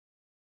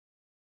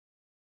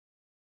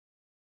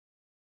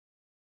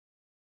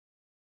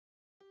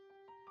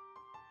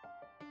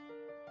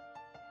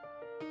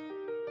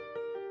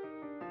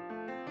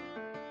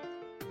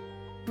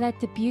Let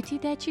the beauty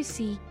that you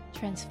see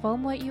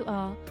transform what you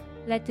are.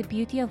 Let the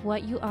beauty of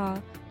what you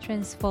are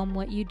transform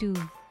what you do.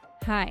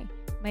 Hi,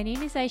 my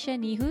name is Aisha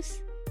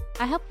Nihus.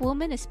 I help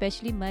women,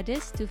 especially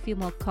mothers, to feel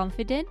more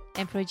confident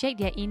and project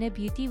their inner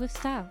beauty with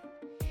style.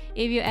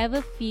 If you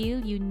ever feel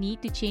you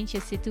need to change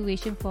your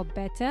situation for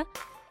better,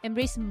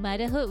 embrace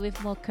motherhood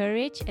with more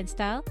courage and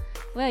style,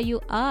 well, you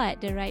are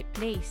at the right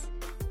place.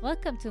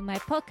 Welcome to my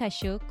podcast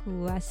show,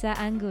 Kuasa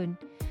Anggun,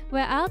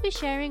 where I'll be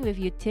sharing with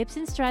you tips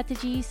and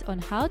strategies on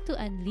how to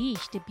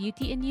unleash the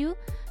beauty in you,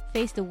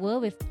 face the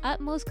world with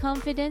utmost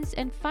confidence,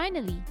 and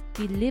finally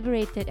be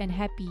liberated and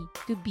happy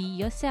to be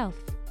yourself.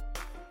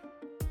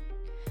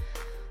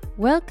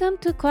 Welcome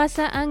to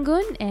Kuasa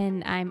Anggun,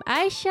 and I'm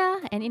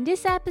Aisha, and in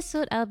this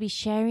episode I'll be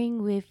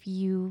sharing with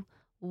you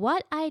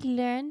what I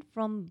learned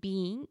from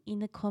being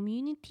in a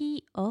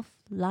community of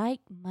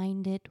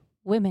like-minded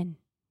women.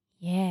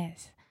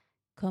 Yes,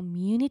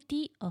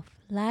 community of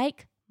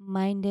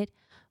like-minded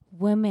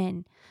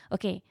women.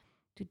 Okay,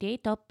 today's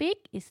topic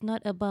is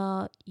not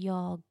about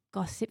your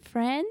gossip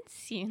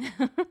friends,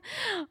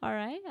 All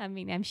right. I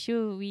mean, I'm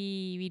sure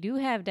we do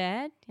have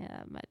that.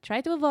 But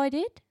try to avoid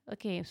it.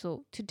 Okay.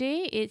 So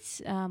today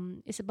it's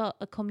about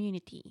a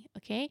community.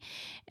 Okay,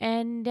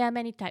 and there are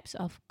many types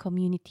of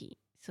community.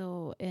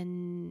 So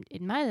in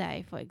my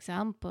life, for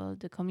example,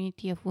 the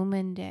community of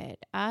women that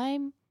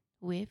I'm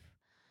with,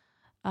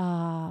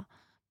 uh,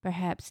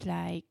 perhaps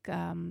like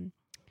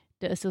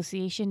the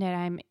association that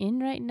I'm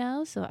in right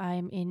now. So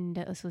I'm in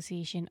the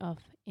Association of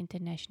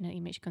International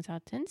Image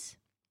Consultants,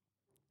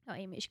 or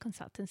Image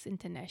Consultants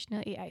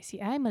International,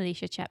 AICI,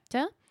 Malaysia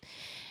chapter.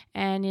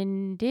 And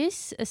in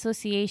this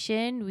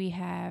association, we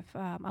have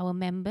our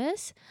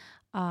members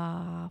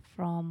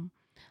from,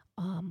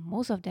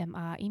 most of them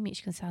are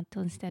image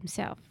consultants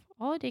themselves.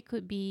 Or they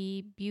could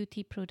be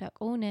beauty product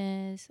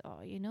owners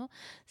or,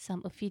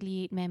 some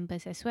affiliate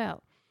members as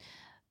well.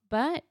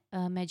 But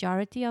a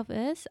majority of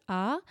us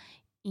are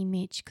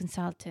image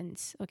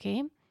consultants,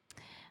 okay?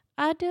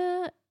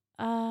 Other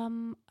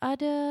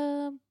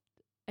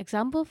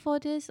example for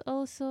this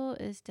also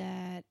is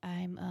that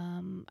I'm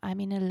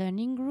in a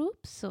learning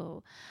group,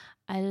 so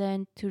I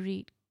learned to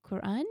read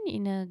Quran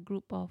in a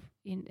group of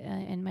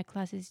in my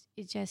class is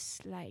it's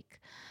just like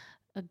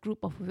a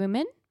group of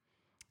women,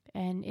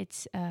 and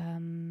it's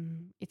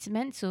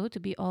meant so to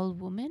be all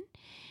women,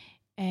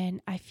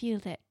 and I feel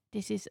that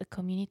this is a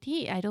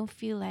community. I don't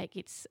feel like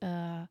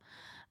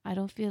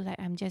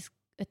I'm just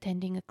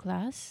attending a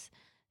class.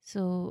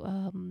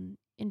 So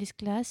in this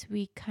class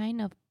we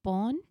kind of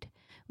bond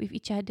with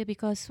each other,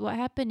 because what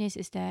happened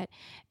is that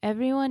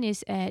everyone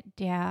is at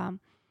their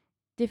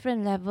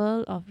different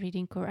level of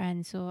reading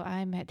Quran. So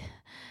I'm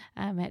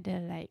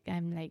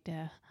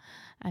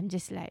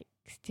just like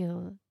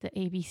still the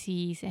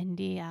ABCs, and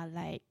they are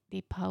like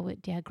they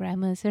powered their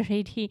grammars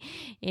already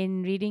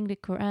in reading the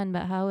Quran.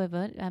 But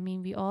however, I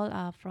mean, we all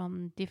are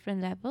from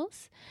different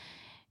levels.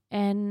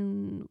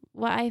 And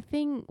why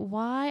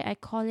I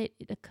call it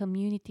a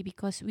community,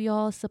 because we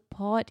all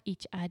support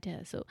each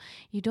other. So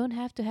you don't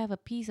have to have a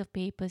piece of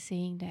paper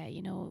saying that,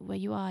 where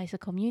you are is a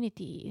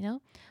community,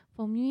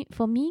 For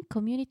me,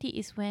 community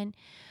is when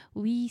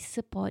we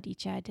support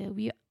each other.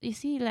 You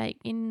see, like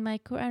in my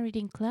Quran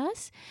reading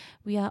class,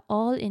 we are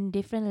all in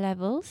different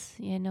levels,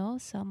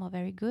 Some are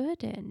very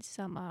good and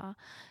some are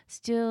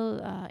still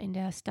in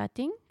their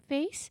starting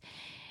phase.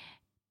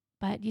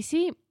 But you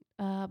see,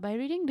 by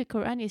reading the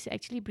Quran is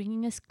actually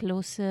bringing us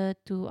closer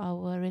to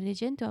our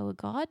religion, to our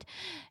God,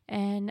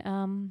 and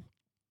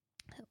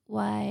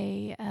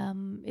why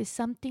is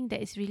something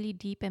that is really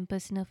deep and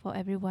personal for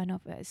every one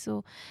of us.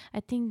 So I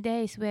think that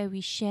is where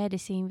we share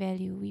the same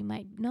value. We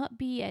might not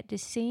be at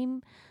the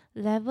same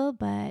level,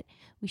 but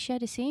we share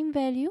the same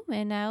value.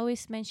 And I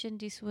always mention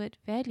this word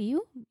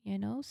value,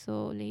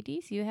 So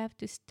ladies, you have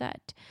to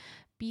start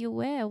be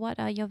aware what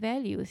are your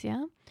values,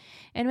 yeah.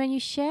 And when you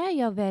share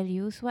your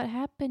values, what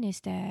happens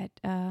is that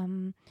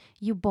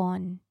you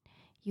bond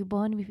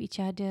with each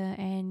other,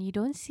 and you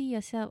don't see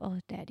yourself,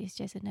 oh, that is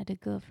just another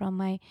girl from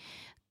my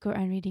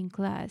Quran reading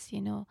class.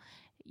 You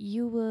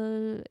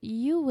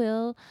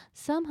will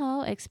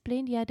somehow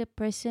explain the other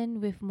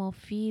person with more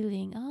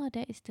feeling. Oh,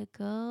 that is the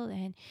girl,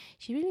 and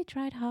she really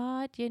tried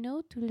hard, to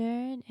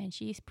learn, and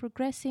she is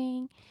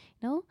progressing.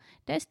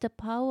 That's the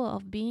power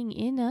of being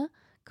in a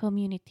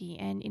community.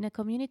 And in a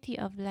community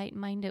of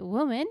like-minded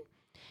women,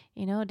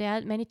 there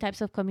are many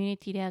types of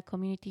community. There are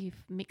community of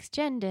mixed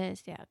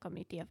genders, there are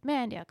community of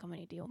men, there are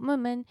community of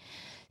women.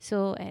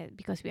 So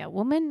because we are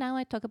women, now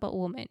I talk about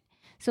women.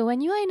 So when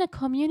you are in a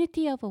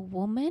community of a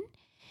woman,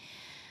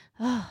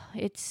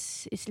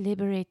 it's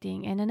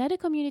liberating. And another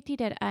community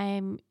that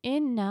I'm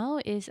in now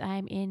is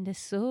I'm in the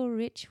So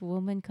Rich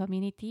Woman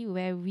community,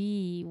 where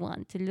we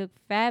want to look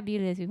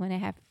fabulous, we want to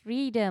have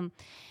freedom,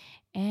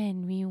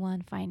 and we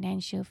want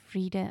financial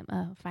freedom,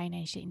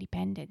 financial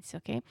independence.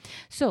 Okay,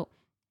 so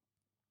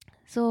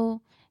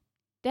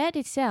that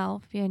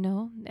itself,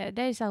 that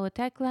is our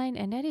tagline,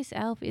 and that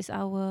itself is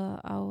our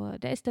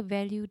that is the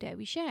value that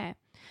we share.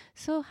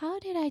 So how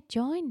did I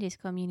join this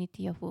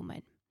community of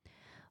women?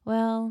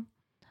 Well,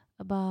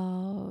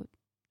 about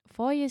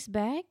 4 years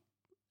back,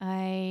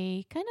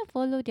 I kind of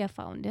followed their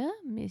founder,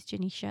 Miss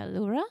Janisha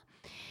Lura,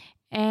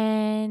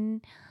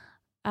 and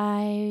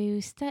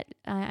I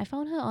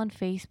found her on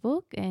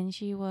Facebook, and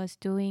she was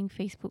doing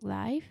Facebook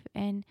Live,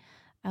 and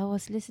I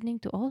was listening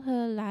to all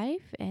her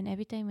live, and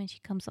every time when she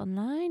comes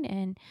online,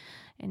 and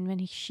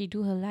when she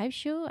do her live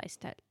show, I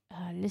start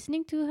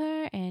listening to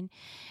her, and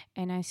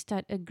I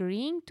start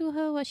agreeing to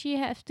her what she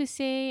has to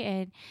say,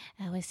 and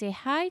I will say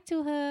hi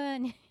to her,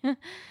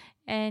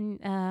 and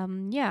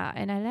yeah,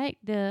 and I like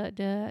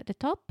the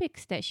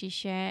topics that she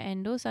share,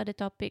 and those are the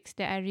topics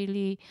that I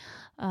really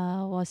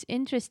was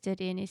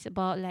interested in. It's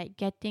about like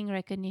getting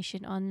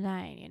recognition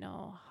online,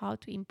 how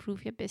to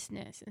improve your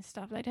business and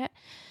stuff like that.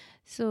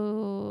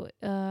 So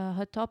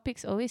her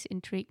topics always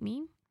intrigue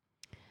me.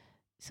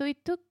 So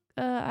it took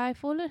I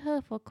followed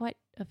her for quite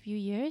a few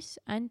years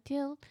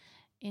until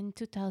in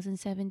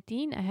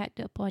 2017 I had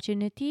the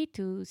opportunity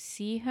to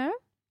see her,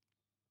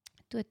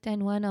 to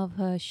attend one of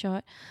her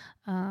short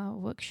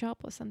workshop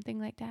or something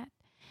like that.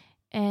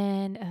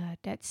 And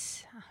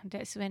that's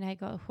when I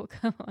got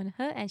hooked up on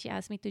her, and she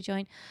asked me to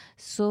join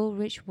So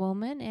Rich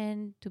Woman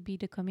and to be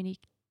the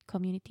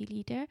community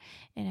leader.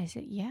 And I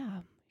said,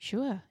 yeah,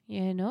 sure,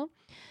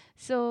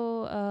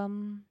 So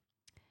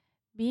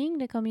being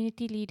the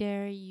community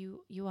leader,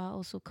 you are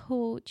also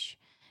coach,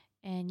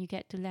 and you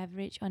get to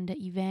leverage on the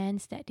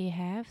events that they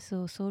have.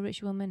 So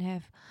Rich Women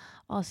have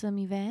awesome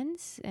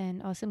events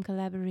and awesome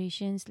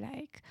collaborations,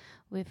 like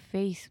with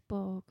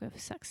Facebook, with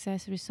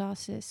Success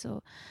Resources.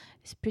 So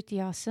it's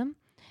pretty awesome.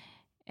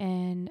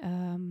 And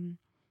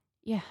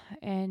yeah,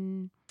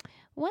 and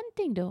one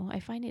thing though, I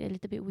find it a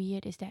little bit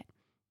weird is that,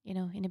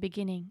 in the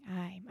beginning,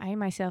 I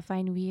myself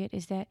find weird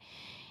is that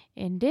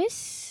in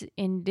this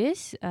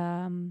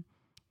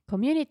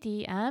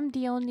community, I'm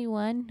the only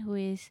one who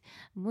is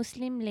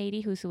Muslim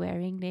lady who's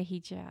wearing the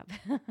hijab.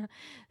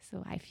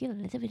 So I feel a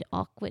little bit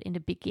awkward in the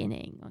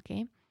beginning,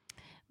 okay?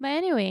 But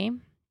anyway,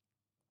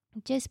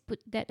 just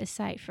put that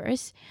aside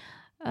first.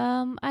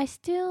 I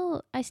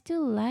still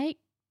like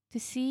to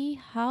see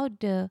how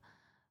the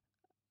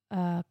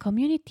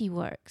community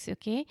works,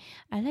 okay?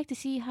 I like to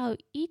see how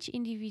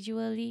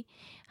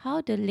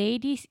the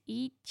ladies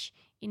each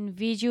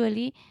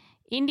individually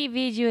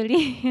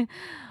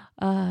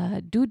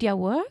do their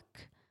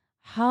work,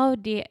 how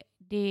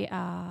they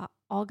are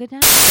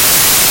organized.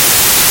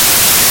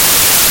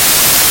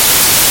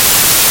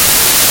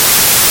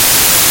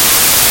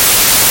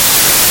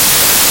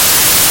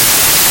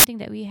 Something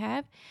that we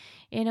have,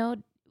 you know,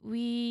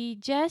 we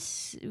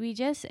just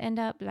end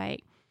up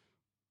like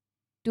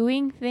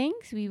doing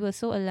things. We were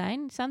so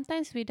aligned,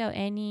 sometimes without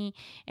any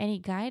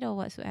guide or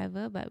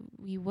whatsoever, but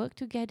we work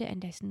together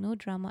and there's no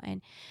drama,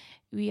 and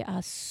we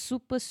are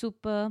super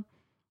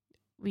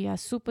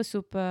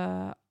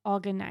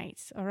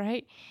organized, all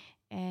right?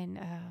 And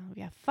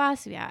we are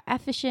fast, we are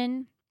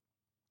efficient.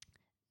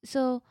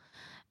 So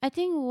I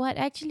think what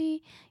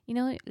actually,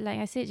 like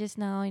I said just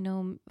now,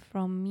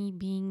 from me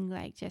being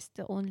like just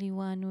the only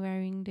one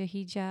wearing the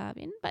hijab,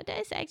 but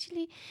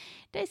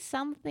there's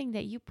something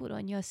that you put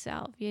on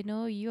yourself.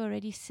 You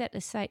already set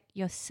aside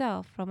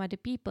yourself from other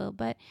people.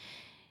 But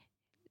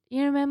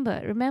you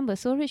remember,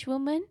 So Rich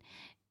Woman,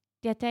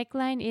 their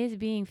tagline is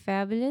being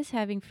fabulous,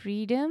 having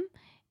freedom,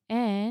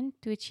 and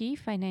to achieve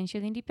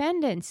financial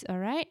independence. All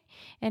right.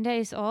 And that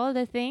is all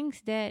the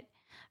things that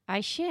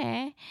I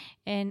share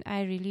and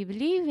I really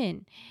believe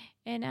in.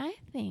 And I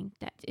think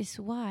that is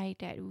why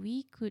that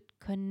we could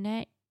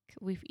connect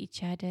with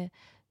each other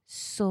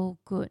so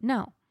good.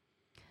 Now,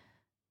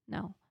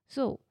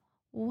 so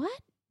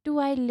what do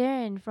I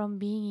learn from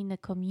being in a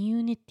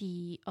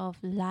community of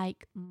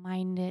like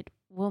minded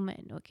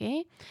women?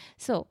 Okay.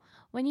 So,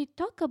 when you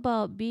talk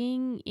about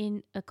being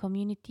in a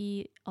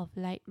community of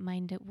like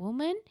minded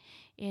women,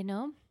 you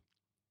know,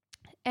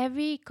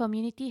 every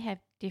community have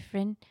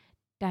different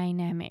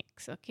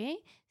dynamics. Okay.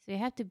 So, you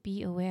have to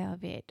be aware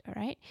of it. All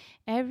right.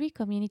 Every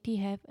community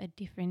have a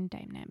different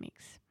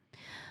dynamics.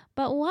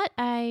 But what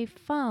I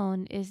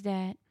found is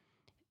that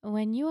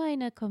when you are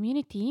in a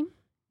community,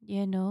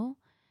 you know,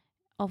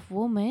 of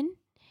women,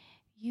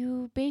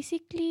 you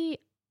basically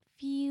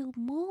feel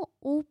more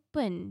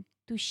open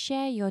to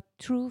share your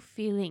true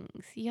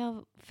feelings.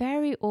 You're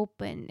very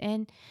open,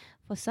 and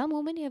for some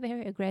women they are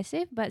very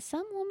aggressive, but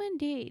some women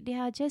they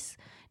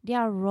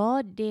are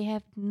raw, they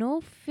have no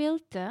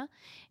filter,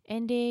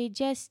 and they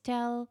just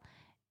tell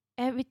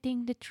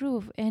everything the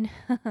truth. And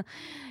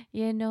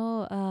you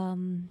know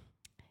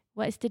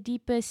what is their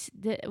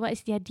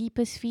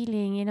deepest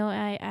feeling,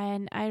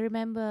 I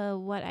remember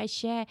what I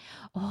share,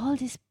 all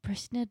these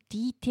personal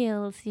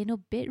details,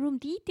 bedroom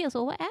details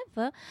or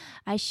whatever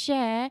I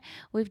share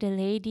with the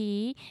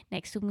lady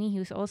next to me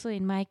who's also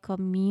in my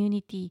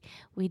community,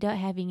 without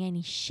having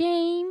any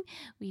shame,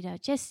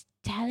 without just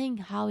telling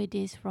how it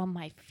is from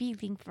my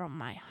feeling, from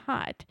my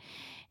heart.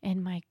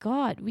 And my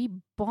God, we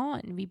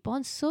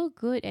bond so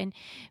good, and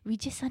we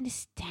just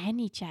understand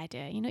each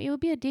other. It will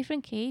be a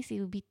different case. It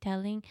will be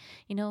telling,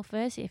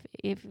 first,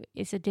 if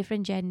it's a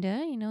different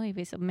gender, if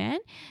it's a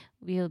man,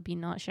 we'll be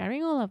not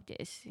sharing all of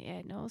this,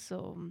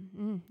 so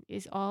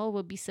it's all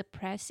will be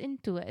suppressed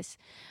into us.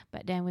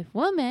 But then with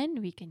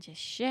women, we can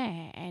just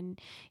share, and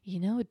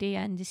they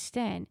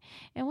understand.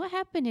 And what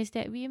happened is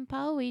that we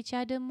empower each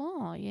other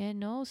more,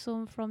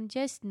 so from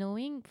just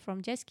knowing,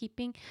 from just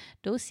keeping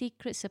those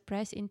secrets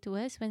suppressed into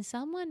us, when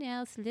someone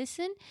else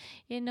listen,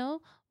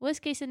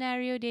 worst case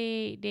scenario,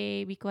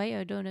 they be quiet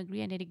or don't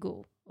agree, and then they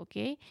go.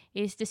 Okay,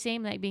 it's the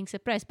same like being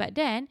suppressed. But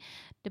then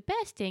the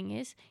best thing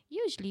is,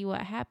 usually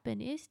what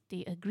happen is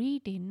they agree,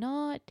 they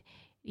nod,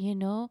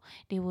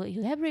 they will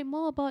elaborate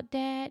more about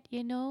that,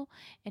 and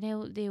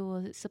they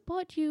will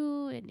support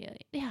you, and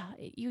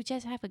you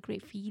just have a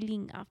great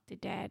feeling after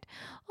that.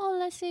 Or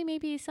let's say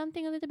maybe it's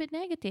something a little bit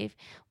negative,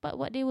 but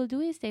what they will do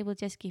is they will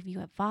just give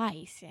you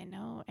advice, and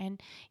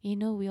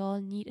we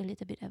all need a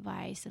little bit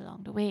advice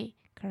along the way,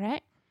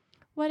 correct?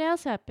 What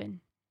else happened?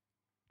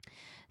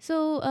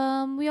 So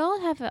we all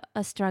have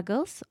a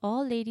struggles.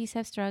 All ladies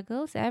have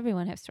struggles.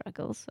 Everyone has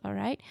struggles. All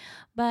right,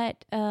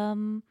 but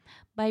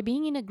by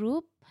being in a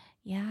group,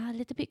 a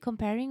little bit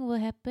comparing will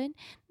happen.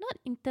 Not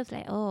in terms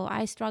like, oh,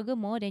 I struggle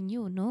more than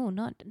you. No,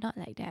 not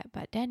like that.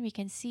 But then we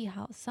can see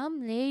how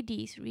some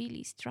ladies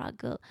really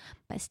struggle,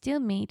 but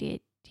still made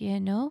it.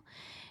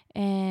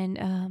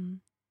 And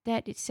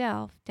that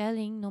itself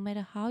telling, no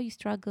matter how you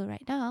struggle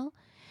right now,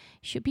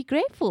 should be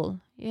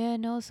grateful.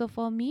 So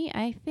for me,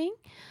 I think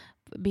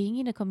being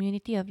in a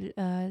community of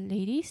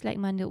ladies,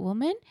 like-minded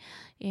women,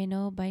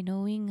 by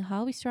knowing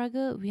how we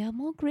struggle, we are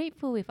more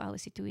grateful with our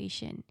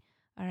situation.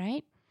 All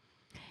right.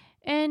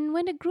 And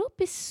when the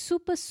group is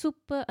super,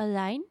 super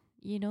aligned,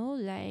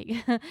 like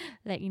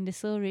like in the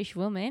Soul Rich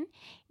Woman,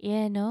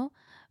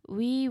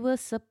 we will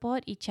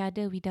support each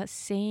other without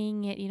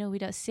saying it,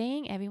 without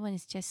saying, everyone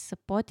is just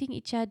supporting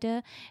each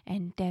other,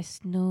 and there's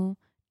no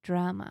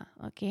drama.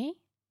 Okay.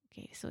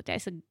 Okay, so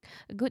that's a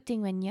good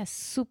thing when you're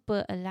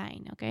super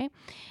aligned, okay?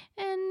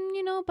 And,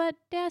 but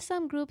there are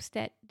some groups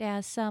that there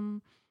are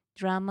some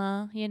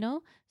drama,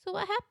 So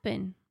what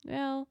happened?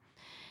 Well,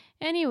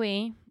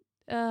 anyway,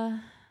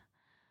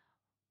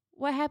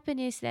 what happened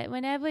is that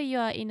whenever you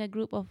are in a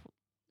group of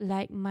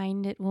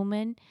like-minded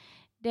women,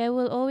 there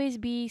will always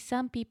be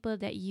some people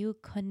that you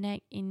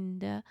connect in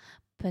the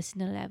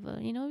personal level.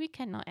 We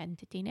cannot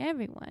entertain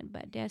everyone,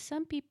 but there are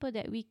some people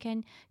that we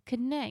can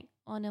connect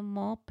on a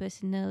more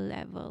personal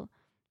level.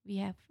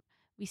 We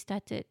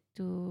started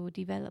to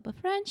develop a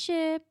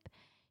friendship,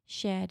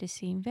 share the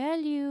same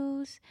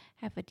values,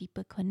 have a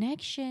deeper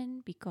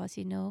connection, because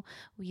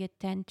we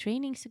attend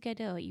trainings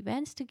together or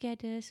events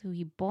together, so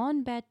we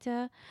bond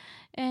better.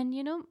 And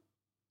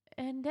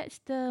and that's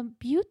the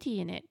beauty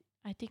in it.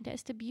 I think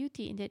that's the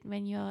beauty in it,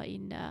 when you're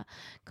in a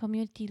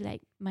community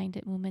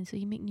like-minded women. So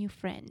you make new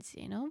friends,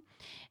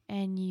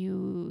 and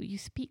you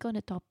speak on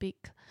a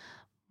topic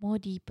more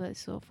deeper.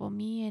 So for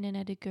me and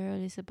another girl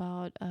is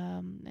about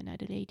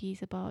another lady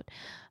is about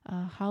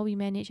how we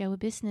manage our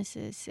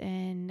businesses,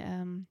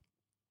 and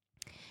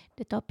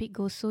the topic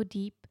goes so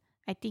deep.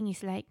 I think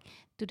it's like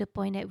to the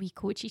point that we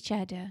coach each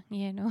other,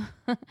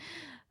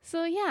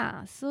 So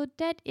so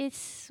that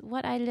is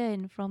what I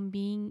learned from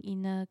being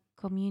in a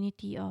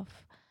community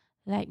of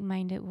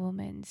like-minded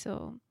women.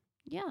 So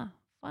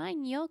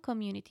find your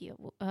community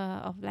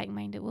of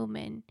like-minded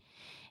women.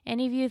 And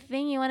if you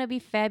think you want to be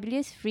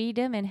fabulous,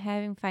 freedom, and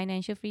having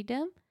financial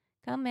freedom,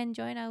 come and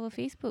join our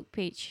Facebook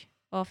page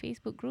or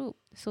Facebook group,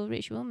 Soul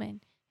Rich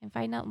Woman, and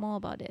find out more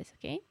about this,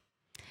 okay?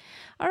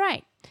 All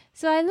right.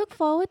 So I look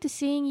forward to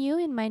seeing you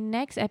in my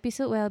next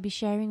episode, where I'll be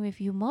sharing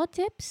with you more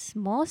tips,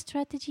 more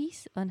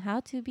strategies on how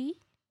to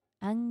be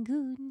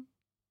Anggun.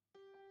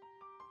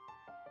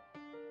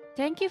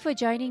 Thank you for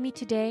joining me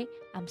today.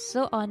 I'm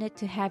so honored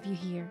to have you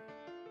here.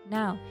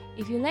 Now,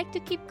 if you'd like to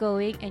keep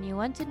going and you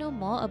want to know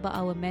more about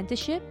our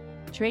mentorship,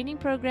 training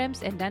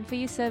programs, and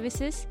done-for-you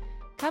services,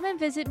 come and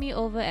visit me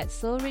over at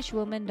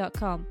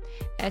soulrichwoman.com,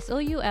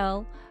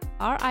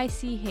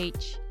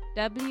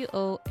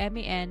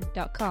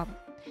 soulrichwoman.com.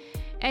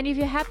 And if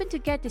you happen to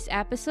get this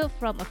episode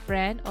from a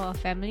friend or a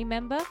family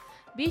member,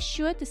 be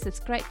sure to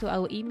subscribe to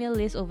our email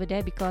list over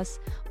there, because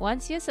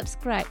once you're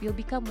subscribed, you'll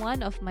become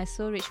one of my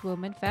Soul Rich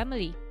Woman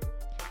family.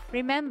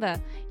 Remember,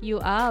 you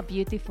are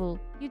beautiful.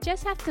 You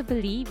just have to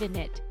believe in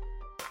it.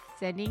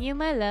 Sending you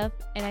my love,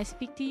 and I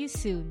speak to you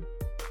soon.